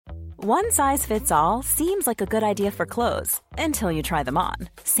One size fits all seems like a good idea for clothes until you try them on.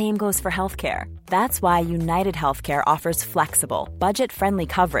 Same goes for healthcare. That's why United Healthcare offers flexible, budget-friendly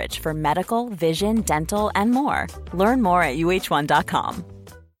coverage for medical, vision, dental, and more. Learn more at uh1.com.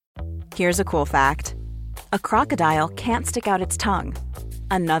 Here's a cool fact. A crocodile can't stick out its tongue.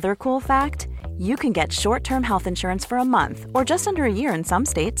 Another cool fact, you can get short-term health insurance for a month or just under a year in some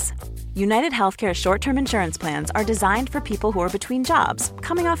states. United Healthcare short-term insurance plans are designed for people who are between jobs,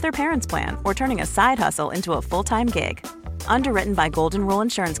 coming off their parents' plan, or turning a side hustle into a full-time gig. Underwritten by Golden Rule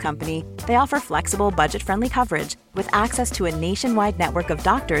Insurance Company, they offer flexible, budget-friendly coverage with access to a nationwide network of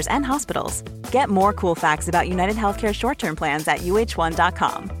doctors and hospitals. Get more cool facts about United Healthcare short-term plans at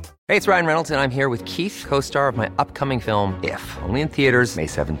uh1.com. Hey, it's Ryan Reynolds, and I'm here with Keith, co-star of my upcoming film, If, only in theaters May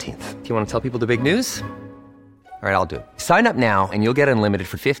 17th. Do you want to tell people the big news? All right, I'll do it. Sign up now and you'll get unlimited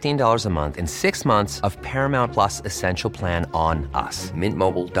for $15 a month and 6 months of Paramount Plus Essential Plan on us.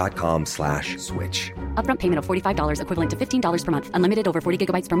 MintMobile.com/switch. Upfront payment of $45 equivalent to $15 per month. Unlimited over 40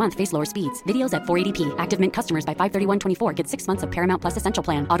 gigabytes per month. Face lower speeds. Videos at 480p. Active Mint customers by 531.24 get 6 months of Paramount Plus Essential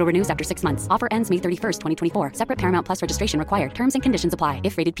Plan. Auto renews after 6 months. Offer ends May 31st, 2024. Separate Paramount Plus registration required. Terms and conditions apply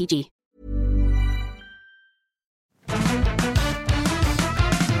if rated PG.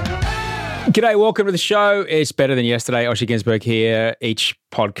 G'day, welcome to the show. It's Better Than Yesterday. Osher Ginsberg here. Each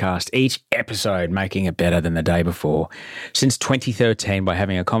podcast, each episode making it better than the day before. Since 2013, by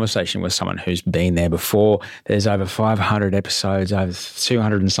having a conversation with someone who's been there before. There's over 500 episodes, over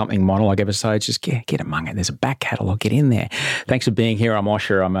 200 and something monologue episodes. Just get among it. There's a back catalogue. Get in there. Thanks for being here. I'm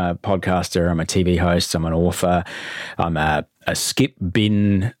Osher. I'm a podcaster. I'm a TV host. I'm an author. I'm a skip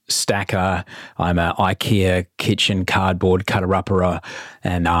bin stacker. I'm an IKEA kitchen cardboard cutter-upperer.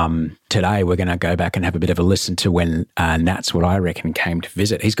 And today we're going to go back and have a bit of a listen to when Nat's What I Reckon came to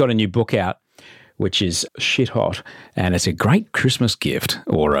visit. He's got a new book out, which is shit hot, and it's a great Christmas gift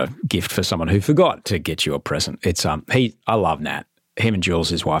or a gift for someone who forgot to get you a present. It's I love Nat. Him and Jules,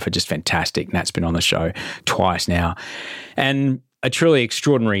 his wife, are just fantastic. Nat's been on the show twice now, and a truly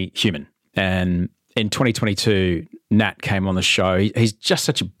extraordinary human. And in 2022, Nat came on the show. He's just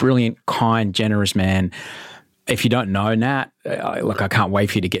such a brilliant, kind, generous man. If you don't know Nat, I can't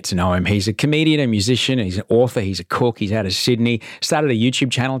wait for you to get to know him. He's a comedian, a musician, he's an author, he's a cook, he's out of Sydney, started a YouTube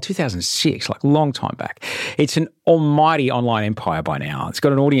channel in 2006, like a long time back. It's an almighty online empire by now. It's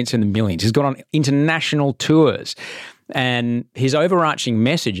got an audience in the millions. He's gone on international tours. And his overarching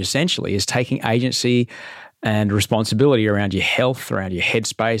message, essentially, is taking agency and responsibility around your health, around your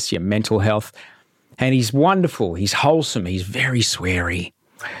headspace, your mental health. And he's wonderful. He's wholesome. He's very sweary.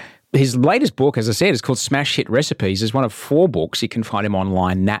 His latest book, as I said, is called Smash Hit Recipes. It's one of 4 books. You can find him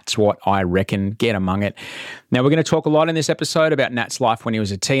online. Nat's What I Reckon. Get among it. Now, we're going to talk a lot in this episode about Nat's life when he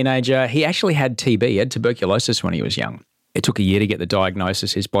was a teenager. He actually had TB. He had tuberculosis when he was young. It took a year to get the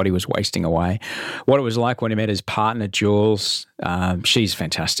diagnosis. His body was wasting away. What it was like when he met his partner, Jules. She's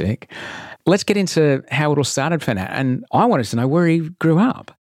fantastic. Let's get into how it all started for Nat. And I wanted to know where he grew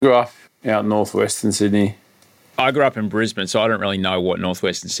up. Grew up out northwestern Sydney. I grew up in Brisbane, so I don't really know what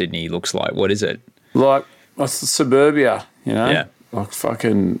northwestern Sydney looks like. What is it? Like, what's the suburbia, you know? Yeah. Like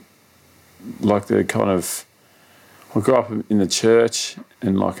fucking, like the kind of, I grew up in the church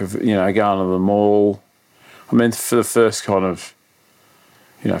and like, you know, going to the mall. I mean, for the first kind of,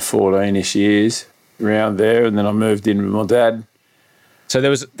 14-ish years around there, and then I moved in with my dad. So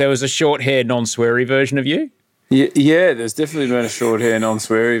there was a short-haired, non-sweary version of you? Yeah, there's definitely been a short-hair,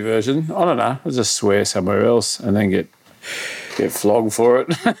 non-sweary version. I don't know. I'll just swear somewhere else and then get flogged for it.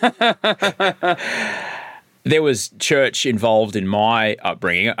 There was church involved in my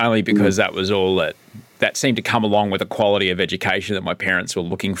upbringing, only because that was all that seemed to come along with the quality of education that my parents were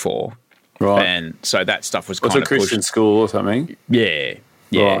looking for. Right. And so that stuff was kind of pushed. It's a Christian school or something? Yeah.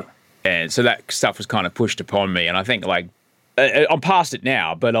 Right. And so that stuff was kind of pushed upon me. And I think, like, I'm past it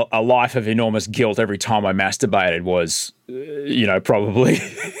now, but a life of enormous guilt every time I masturbated was, probably,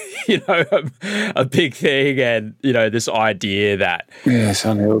 a big thing. And, this idea that it's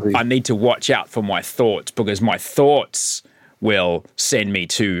unhealthy. I need to watch out for my thoughts because my thoughts will send me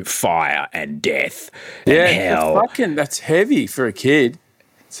to fire and death and hell. That's heavy for a kid.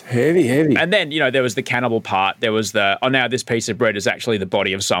 It's heavy. And then, there was the cannibal part. There was now this piece of bread is actually the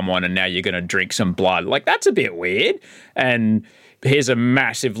body of someone and now you're going to drink some blood. Like, that's a bit weird. And here's a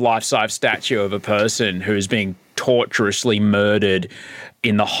massive life-size statue of a person who's being torturously murdered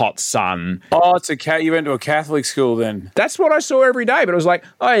in the hot sun. Oh, you went to a Catholic school then? That's what I saw every day. But it was like,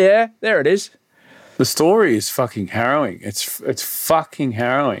 oh, yeah, there it is. The story is fucking harrowing. It's fucking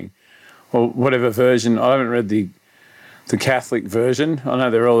harrowing. Or whatever version. I haven't read the Catholic version. I know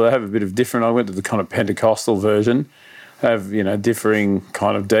they have a bit of different. I went to the kind of Pentecostal version, have, differing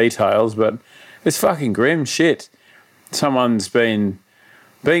kind of details, but it's fucking grim shit. Someone's being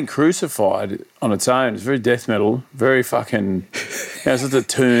crucified on its own. It's very death metal, very fucking, it's the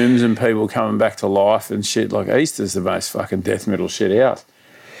tombs and people coming back to life and shit. Like, Easter's the most fucking death metal shit out.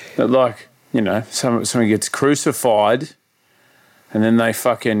 But like, someone gets crucified and then they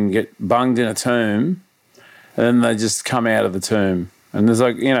fucking get bunged in a tomb and then they just come out of the tomb. And there's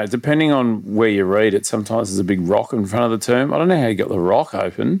like, depending on where you read it, sometimes there's a big rock in front of the tomb. I don't know how you got the rock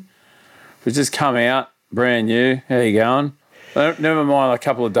open, but just come out brand new. How you going? Never mind, a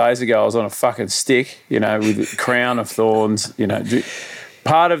couple of days ago I was on a fucking stick, with a crown of thorns.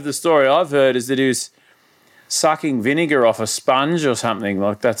 Part of the story I've heard is that he was sucking vinegar off a sponge or something.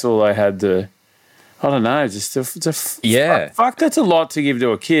 Like, that's all they had to, I don't know, fuck, that's a lot to give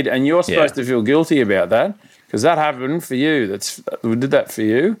to a kid, and you're supposed to feel guilty about that because that happened for you. We did that for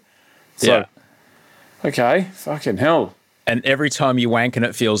you. So, okay, fucking hell. And every time you wank and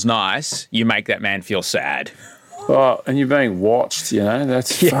it feels nice, you make that man feel sad. Oh, and you're being watched,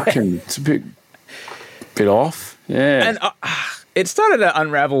 that's fucking, it's a bit off. Yeah. And it started to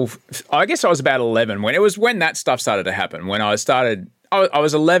unravel, I guess I was about 11 when that stuff started to happen. When I was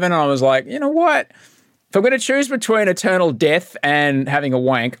 11 and I was like, you know what? If I'm going to choose between eternal death and having a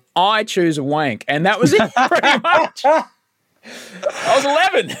wank, I choose a wank. And that was it, pretty much. I was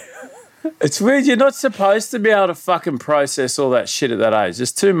 11. It's weird. You're not supposed to be able to fucking process all that shit at that age.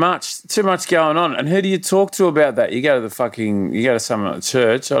 There's too much going on. And who do you talk to about that? You go to someone at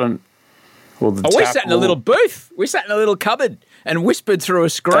church. We sat in a little booth. We sat in a little cupboard and whispered through a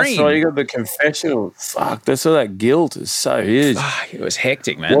screen. That's why you got the confessional. Fuck, that's all that guilt is so huge. Fuck, it was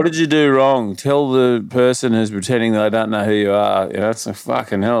hectic, man. What did you do wrong? Tell the person who's pretending they don't know who you are. It's like,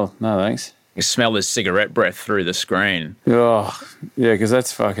 fucking hell. No, thanks. You smell his cigarette breath through the screen. Oh, yeah, because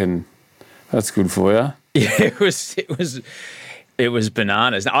that's good for you. Yeah, it was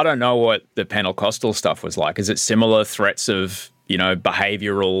bananas. Now, I don't know what the Pentecostal stuff was like. Is it similar threats of,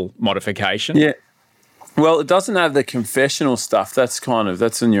 behavioural modification? Yeah. Well, it doesn't have the confessional stuff.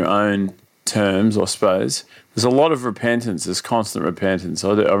 That's in your own terms, I suppose. There's a lot of repentance. There's constant repentance.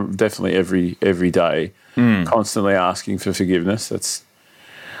 I'm definitely every day constantly asking for forgiveness.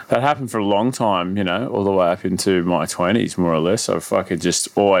 That happened for a long time, all the way up into my 20s, more or less. I've fucking just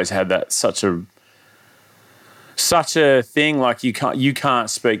always had that such a thing. Like, you can't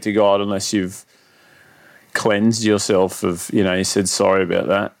speak to God unless you've cleansed yourself of, you said sorry about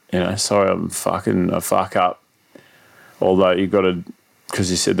that. Sorry, I'm fucking a fuck up. Although you've got to,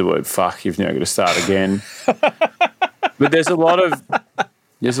 because you said the word fuck, you've now got to start again. But there's a lot of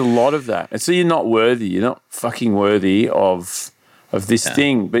that. And so you're not worthy. You're not fucking worthy of this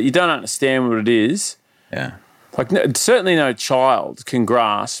thing, but you don't understand what it is. Yeah. Like, certainly no child can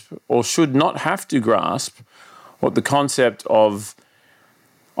grasp or should not have to grasp what the concept of,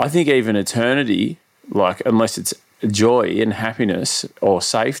 I think, even eternity, like, unless it's joy and happiness or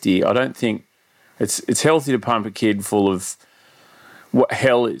safety, I don't think it's healthy to pump a kid full of what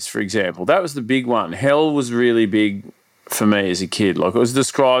hell is, for example. That was the big one. Hell was really big for me as a kid. Like, it was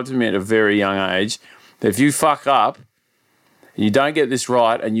described to me at a very young age that if you fuck up, and you don't get this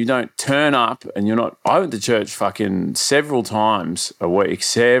right and you don't turn up and you're not... I went to church fucking several times a week,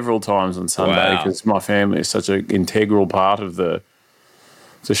 several times on Sunday, because my family is such an integral part of the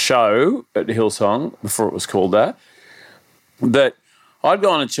show at Hillsong before it was called that. But I'd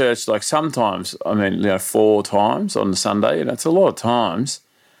gone to church like sometimes, 4 times on the Sunday, and it's a lot of times.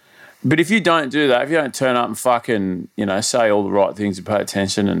 But if you don't do that, if you don't turn up and fucking, say all the right things and pay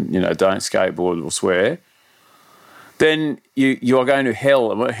attention and, don't skateboard or swear, then you are going to hell.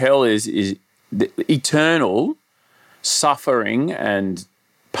 And what hell is the eternal suffering and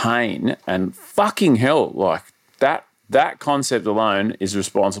pain and fucking hell. Like, that concept alone is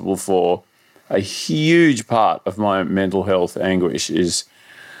responsible for a huge part of my mental health anguish, is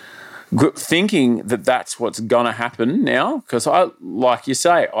thinking that that's what's going to happen now. Because like you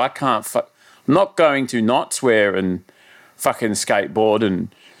say, I'm not going to not swear and fucking skateboard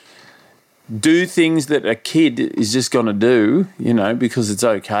and do things that a kid is just going to do, because it's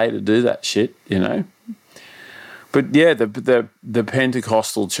okay to do that shit, But yeah, the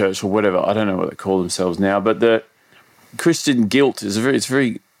Pentecostal church or whatever, I don't know what they call themselves now, but the Christian guilt is it's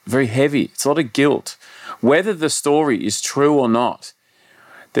very, very heavy. It's a lot of guilt. Whether the story is true or not,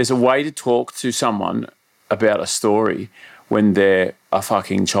 there's a way to talk to someone about a story when they're a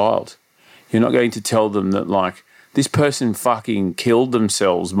fucking child. You're not going to tell them that, like, this person fucking killed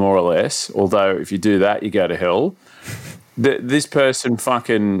themselves, more or less, although if you do that, you go to hell. This person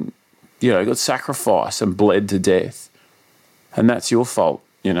fucking, got sacrificed and bled to death. And that's your fault,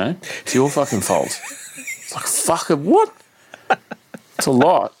 It's your fucking fault. It's like, fuck it, what? It's a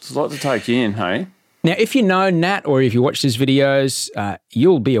lot. It's a lot to take in, hey? Now, if you know Nat or if you watch his videos,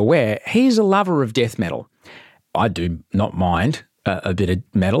 you'll be aware he's a lover of death metal. I do not mind a bit of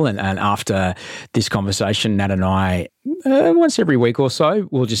metal. And after this conversation, Nat and I, once every week or so,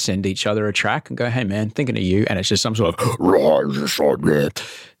 we'll just send each other a track and go, hey, man, thinking of you. And it's just some sort of,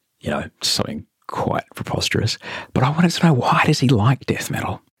 something quite preposterous. But I wanted to know, why does he like death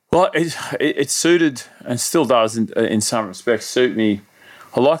metal? Well, it suited and still does in some respects suit me.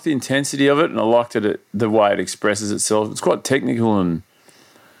 I like the intensity of it, and I liked the way it expresses itself. It's quite technical, and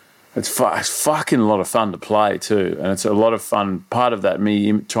it's fucking a lot of fun to play too. And it's a lot of fun. Part of that,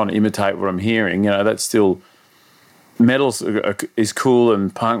 me trying to imitate what I'm hearing, that's still, metal is cool,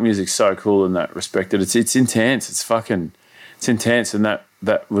 and punk music's so cool in that respect. That it's intense. It's intense, and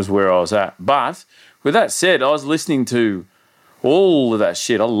that was where I was at. But with that said, I was listening to all of that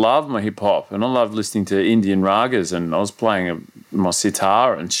shit. I love my hip hop, and I love listening to Indian ragas, and I was playing my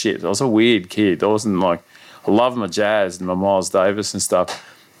sitar and shit. I was a weird kid. I wasn't like, I love my jazz and my Miles Davis and stuff.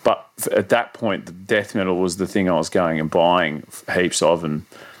 But at that point, the death metal was the thing I was going and buying heaps of, and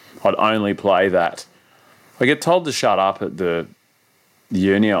I'd only play that. I get told to shut up at the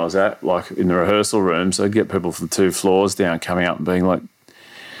uni I was at, like in the rehearsal rooms. I'd get people from 2 floors down coming up and being like,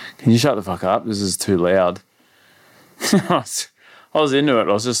 can you shut the fuck up? This is too loud. I was into it.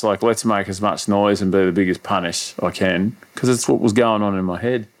 I was just like, let's make as much noise and be the biggest punish I can, because it's what was going on in my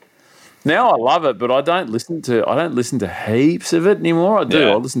head. Now I love it, but I don't listen to heaps of it anymore. I do.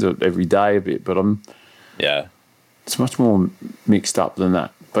 Yeah. I listen to it every day a bit, but it's much more mixed up than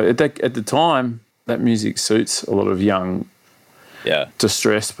that. But at the time, that music suits a lot of young,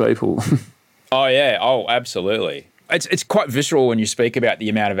 distressed people. Oh yeah. Oh, absolutely. It's quite visceral when you speak about the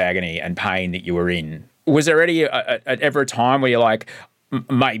amount of agony and pain that you were in. Was there ever a time where you're like,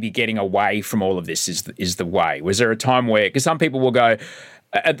 maybe getting away from all of this is the way? Was there a time where, because some people will go,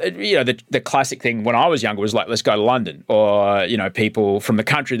 the classic thing when I was younger was like, let's go to London, or, people from the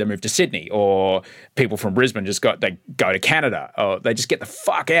country that moved to Sydney, or people from Brisbane they go to Canada, or they just get the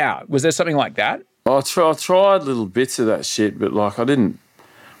fuck out. Was there something like that? I tried little bits of that shit, but like I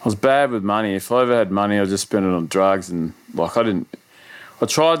was bad with money. If I ever had money, I'd just spend it on drugs, and like I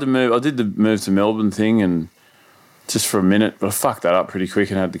tried to move. I did the move to Melbourne thing, and just for a minute, but I fucked that up pretty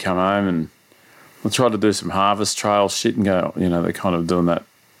quick and had to come home. And I tried to do some harvest trail shit and go, they're kind of doing that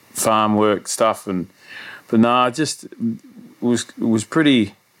farm work stuff. But no, it was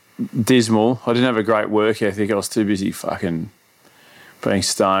pretty dismal. I didn't have a great work ethic. I was too busy fucking being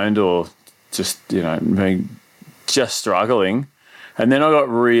stoned or just, being just struggling. And then I got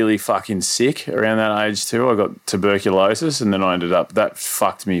really fucking sick around that age too. I got tuberculosis, and then that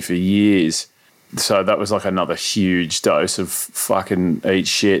fucked me for years. So that was like another huge dose of fucking eat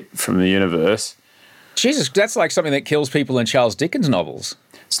shit from the universe. Jesus, that's like something that kills people in Charles Dickens novels.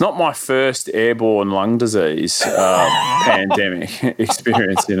 It's not my first airborne lung disease pandemic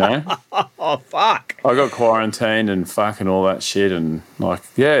experience, Oh, fuck. I got quarantined and fucking all that shit, and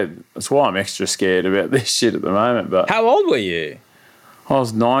that's why I'm extra scared about this shit at the moment. But how old were you? I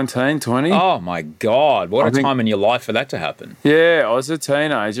was 19, 20. Oh, my God. What a time in your life for that to happen. Yeah, I was a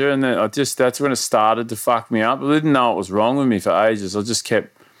teenager, and then that's when it started to fuck me up. I didn't know what was wrong with me for ages. I just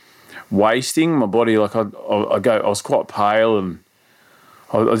kept wasting my body. Like I was quite pale, and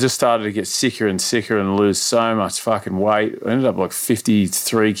I just started to get sicker and sicker and lose so much fucking weight. I ended up like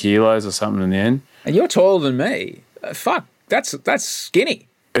 53 kilos or something in the end. And you're taller than me. Fuck, that's skinny.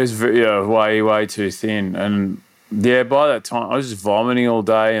 It was way, way too thin. And yeah, by that time, I was just vomiting all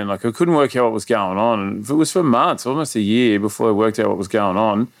day, and like I couldn't work out what was going on. And it was for months, almost a year before I worked out what was going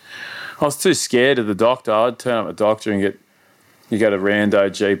on. I was too scared of the doctor. I'd turn up at the doctor and you go to rando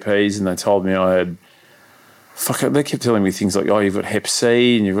GPs, and they told me I had, they kept telling me things like, oh, you've got Hep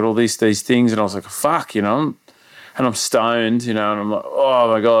C and you've got all these things. And I was like, fuck, and I'm stoned, and I'm like,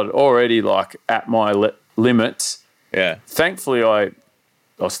 oh my God, already like at my limits. Yeah. Thankfully, I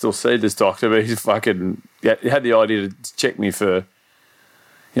still see this doctor, but he's fucking, he had the idea to check me for,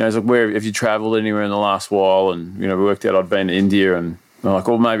 it's like, where have you travelled anywhere in the last while? And, we worked out I'd been to India, and I'm like,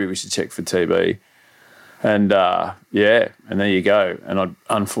 well, maybe we should check for TB. And, and there you go. And I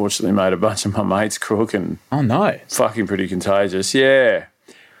unfortunately made a bunch of my mates crook, and oh, no. Fucking pretty contagious. Yeah.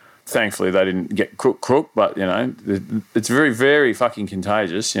 Thankfully, they didn't get crook, but, it's very, very fucking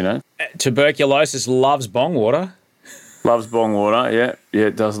contagious, Tuberculosis loves bong water. Loves bong water, yeah. Yeah,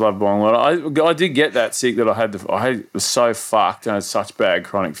 it does love bong water. I did get that sick that I was so fucked, and I had such bad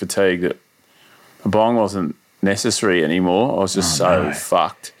chronic fatigue that a bong wasn't necessary anymore. I was just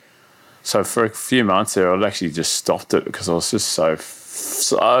fucked. So for a few months there, I'd actually just stopped it because I was just so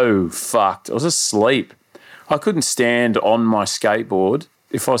fucked. I was asleep. I couldn't stand on my skateboard.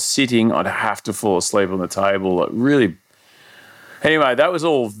 If I was sitting, I'd have to fall asleep on the table. Like really. Anyway, that was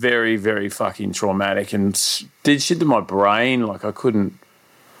all very, very fucking traumatic and did shit to my brain. Like I couldn't.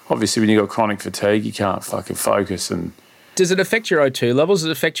 Obviously, when you got chronic fatigue, you can't fucking focus. And does it affect your O2 levels? Does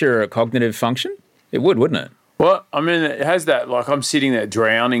it affect your cognitive function? It would, wouldn't it? Well, I mean, it has that, like, I'm sitting there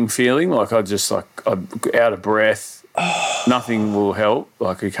drowning feeling, like I'm out of breath. Nothing will help,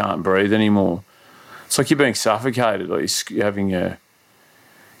 like you can't breathe anymore. It's like you're being suffocated, like you're having a...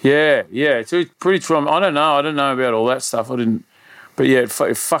 Yeah, it's pretty traumatic. I don't know about all that stuff. I didn't... But, yeah, it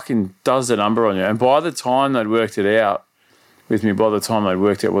fucking does the number on you. And by the time they'd worked it out with me, by the time they'd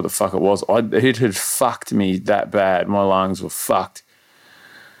worked out what the fuck it was, it had fucked me that bad. My lungs were fucked.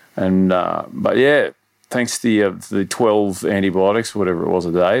 And, but, yeah... Thanks to the 12 antibiotics, whatever it was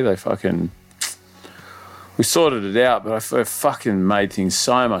a day, we sorted it out, but I fucking made things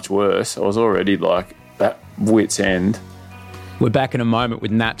so much worse. I was already like at wit's end. We're back in a moment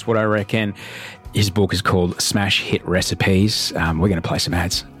with Nat's What I Reckon. His book is called Smash Hit Recipes. We're going to play some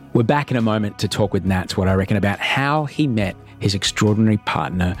ads. We're back in a moment to talk with Nat's What I Reckon about how he met his extraordinary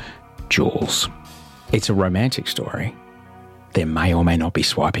partner, Jules. It's a romantic story. There may or may not be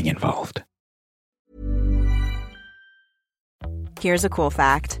swiping involved. Here's a cool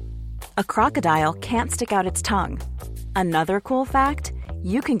fact. A crocodile can't stick out its tongue. Another cool fact,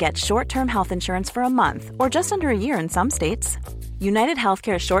 you can get short-term health insurance for a month or just under a year in some states. United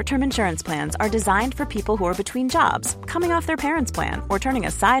Healthcare short-term insurance plans are designed for people who are between jobs, coming off their parents' plan, or turning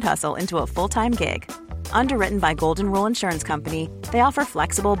a side hustle into a full-time gig. Underwritten by Golden Rule Insurance Company, they offer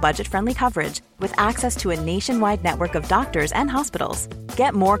flexible, budget-friendly coverage with access to a nationwide network of doctors and hospitals.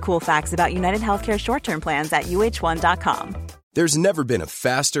 Get more cool facts about United Healthcare short-term plans at uh1.com. There's never been a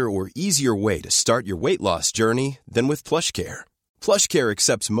faster or easier way to start your weight loss journey than with PlushCare. PlushCare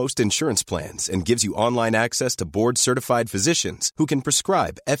accepts most insurance plans and gives you online access to board-certified physicians who can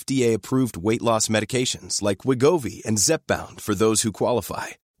prescribe FDA-approved weight loss medications like Wegovy and Zepbound for those who qualify.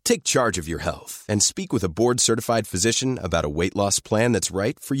 Take charge of your health and speak with a board-certified physician about a weight loss plan that's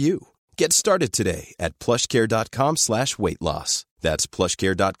right for you. Get started today at plushcare.com/weight loss. That's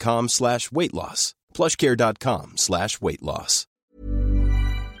plushcare.com/weight loss. plushcare.com/weight loss.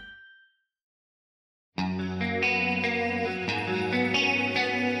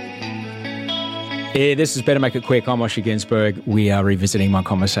 Yeah, this is Better Make It Quick. I'm Osher Ginsberg. We are revisiting my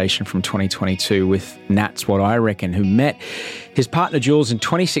conversation from 2022 with Nat's What I Reckon, who met his partner Jules in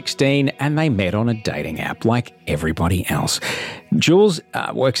 2016, and they met on a dating app like everybody else. Jules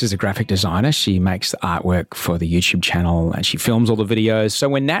works as a graphic designer. She makes the artwork for the YouTube channel and she films all the videos. So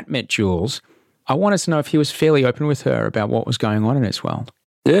when Nat met Jules, I wanted to know if he was fairly open with her about what was going on in his world.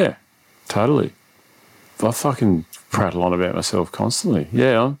 Yeah, totally. I fucking prattle on about myself constantly.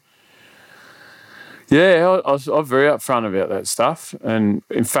 I'm very upfront about that stuff. And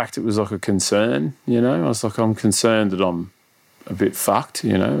in fact, it was like a concern, I was like, I'm concerned that I'm a bit fucked,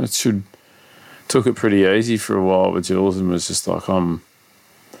 took it pretty easy for a while with Jules and was just like, I'm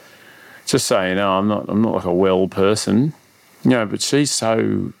not like a well person, but she's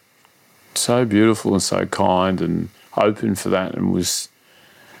so beautiful and so kind and open for that and is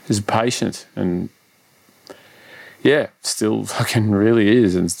patient and still fucking really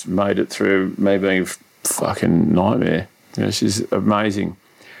is and made it through me being a fucking nightmare. She's amazing.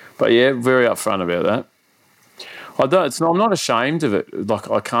 But very upfront about that. I'm not ashamed of it. Like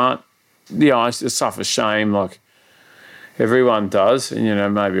I can't, I suffer shame like everyone does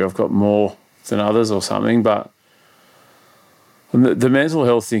and maybe I've got more than others or something, but the mental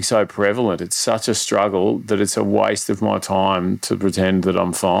health thing's so prevalent. It's such a struggle that it's a waste of my time to pretend that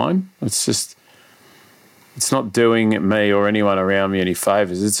I'm fine. It's not doing me or anyone around me any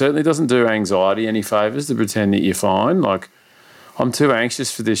favours. It certainly doesn't do anxiety any favours to pretend that you're fine. Like, I'm too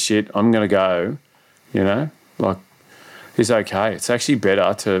anxious for this shit. I'm going to go, like, it's okay. It's actually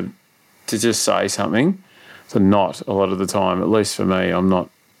better to just say something than not a lot of the time, at least for me. I'm not.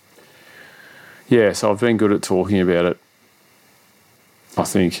 Yeah, so I've been good at talking about it, I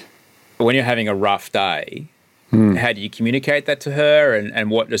think. When you're having a rough day, how do you communicate that to her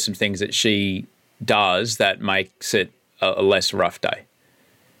and what are some things that she does that makes it a less rough day?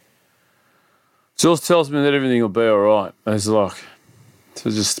 Jules tells me that everything will be all right. It's like,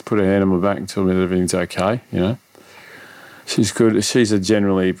 to just put her hand on my back and tell me that everything's okay, She's good. She's a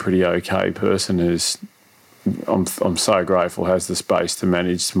generally pretty okay person who's, I'm so grateful, has the space to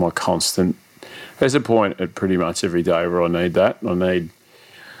manage my constant. There's a point at pretty much every day where I need that.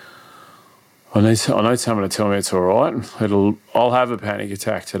 I need someone to tell me it's all right. I'll have a panic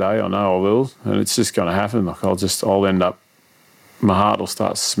attack today. I know I will, and it's just going to happen. Like I'll end up my heart will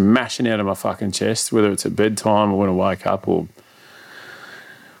start smashing out of my fucking chest, whether it's at bedtime or when I wake up or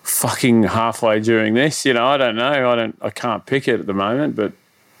fucking halfway during this. You know, I don't know. I can't pick it at the moment, but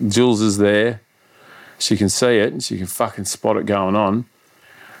Jules is there. She can see it and she can fucking spot it going on.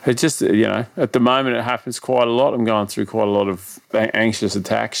 It just, you know, at the moment it happens quite a lot. I'm going through quite a lot of anxious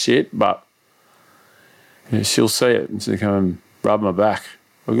attack shit, but you know, she'll see it and she'll come and rub my back.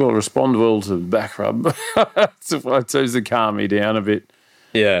 I've got to respond well to the back rub. It seems to calm me down a bit.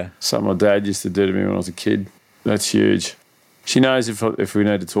 Yeah. Something my dad used to do to me when I was a kid. That's huge. She knows if we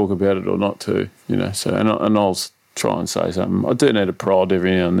need to talk about it or not too, you know. So and I'll try and say something. I do need a prod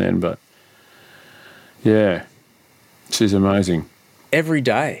every now and then, but yeah, she's amazing. Every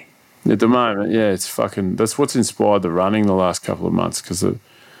day. At the moment, yeah, it's fucking. That's what's inspired the running the last couple of months because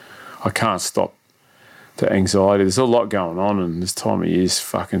I can't stop the anxiety. There's a lot going on, and this time of year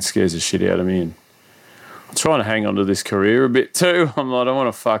fucking scares the shit out of me. And I'm trying to hang on to this career a bit too. I'm like, I don't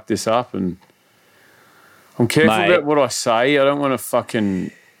want to fuck this up, and I'm careful about what I say. I don't want to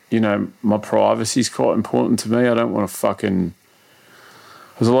fucking, you know, my privacy is quite important to me. I don't want to fucking.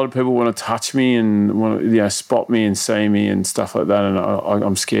 There's a lot of people want to touch me and want to, you know, spot me and see me and stuff like that, and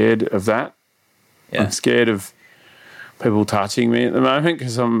I'm scared of that. Yeah. I'm scared of people touching me at the moment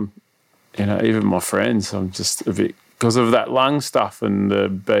because I'm, you know, even my friends, I'm just a bit because of that lung stuff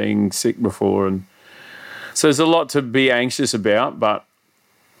and being sick before, and so there's a lot to be anxious about, but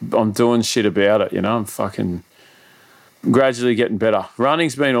I'm doing shit about it. You know, I'm fucking gradually getting better.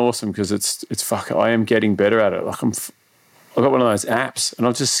 Running's been awesome because it's fucking. I am getting better at it. Like I've got one of those apps and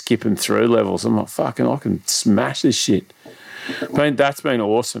I'm just skipping through levels. I'm like, fucking, I can smash this shit. That's been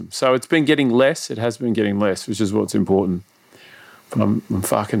awesome. So it's been getting less. It has been getting less, which is what's important. But I'm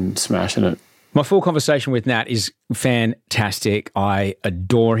fucking smashing it. My full conversation with Nat is fantastic. I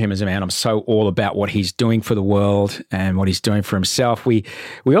adore him as a man. I'm so all about what he's doing for the world and what he's doing for himself. We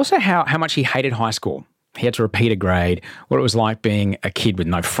also how much he hated high school. He had to repeat a grade, what it was like being a kid with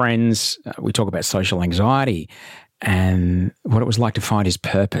no friends. We talk about social anxiety and what it was like to find his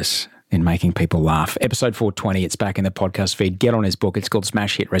purpose in making people laugh. Episode 420, it's back in the podcast feed. Get on his book. It's called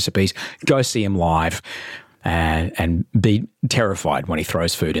Smash Hit Recipes. Go see him live and be terrified when he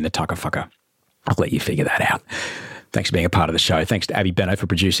throws food in the tucker fucker. I'll let you figure that out. Thanks for being a part of the show. Thanks to Abby Benno for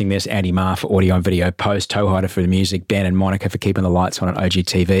producing this, Andy Marr for audio and video post, Toehider for the music, Ben and Monica for keeping the lights on at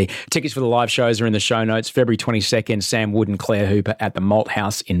OGTV. Tickets for the live shows are in the show notes. February 22nd, Sam Wood and Claire Hooper at the Malt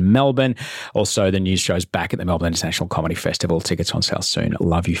House in Melbourne. Also, the news show's back at the Melbourne International Comedy Festival. Tickets on sale soon.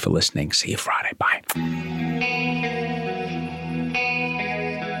 Love you for listening. See you Friday. Bye.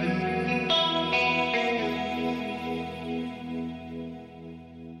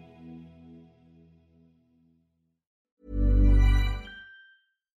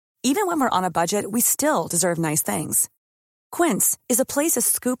 Even when we're on a budget, we still deserve nice things. Quince is a place to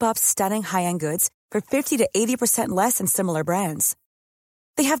scoop up stunning high-end goods for 50 to 80% less than similar brands.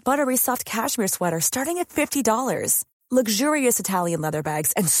 They have buttery soft cashmere sweaters starting at $50, luxurious Italian leather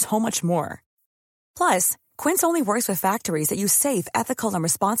bags, and so much more. Plus, Quince only works with factories that use safe, ethical, and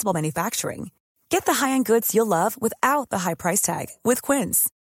responsible manufacturing. Get the high-end goods you'll love without the high price tag with Quince.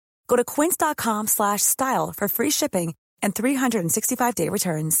 Go to quince.com/style for free shipping and 365-day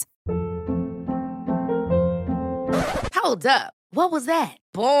returns. Hold up. What was that?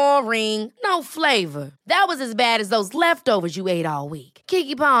 Boring. No flavor. That was as bad as those leftovers you ate all week.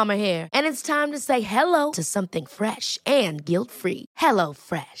 Keke Palmer here, and it's time to say hello to something fresh and guilt-free.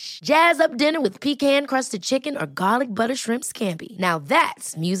 HelloFresh. Jazz up dinner with pecan-crusted chicken or garlic butter shrimp scampi. Now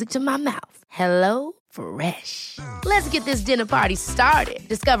that's music to my mouth. HelloFresh. Let's get this dinner party started.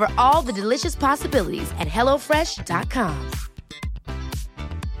 Discover all the delicious possibilities at HelloFresh.com.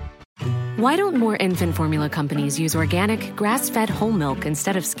 Why don't more infant formula companies use organic, grass-fed whole milk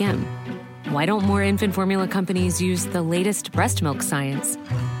instead of skim? Why don't more infant formula companies use the latest breast milk science?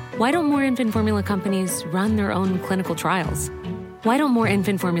 Why don't more infant formula companies run their own clinical trials? Why don't more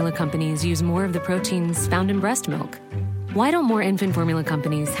infant formula companies use more of the proteins found in breast milk? Why don't more infant formula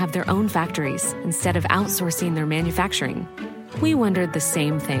companies have their own factories instead of outsourcing their manufacturing? We wondered the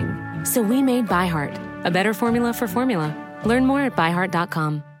same thing. So we made ByHeart, a better formula for formula. Learn more at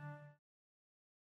byheart.com.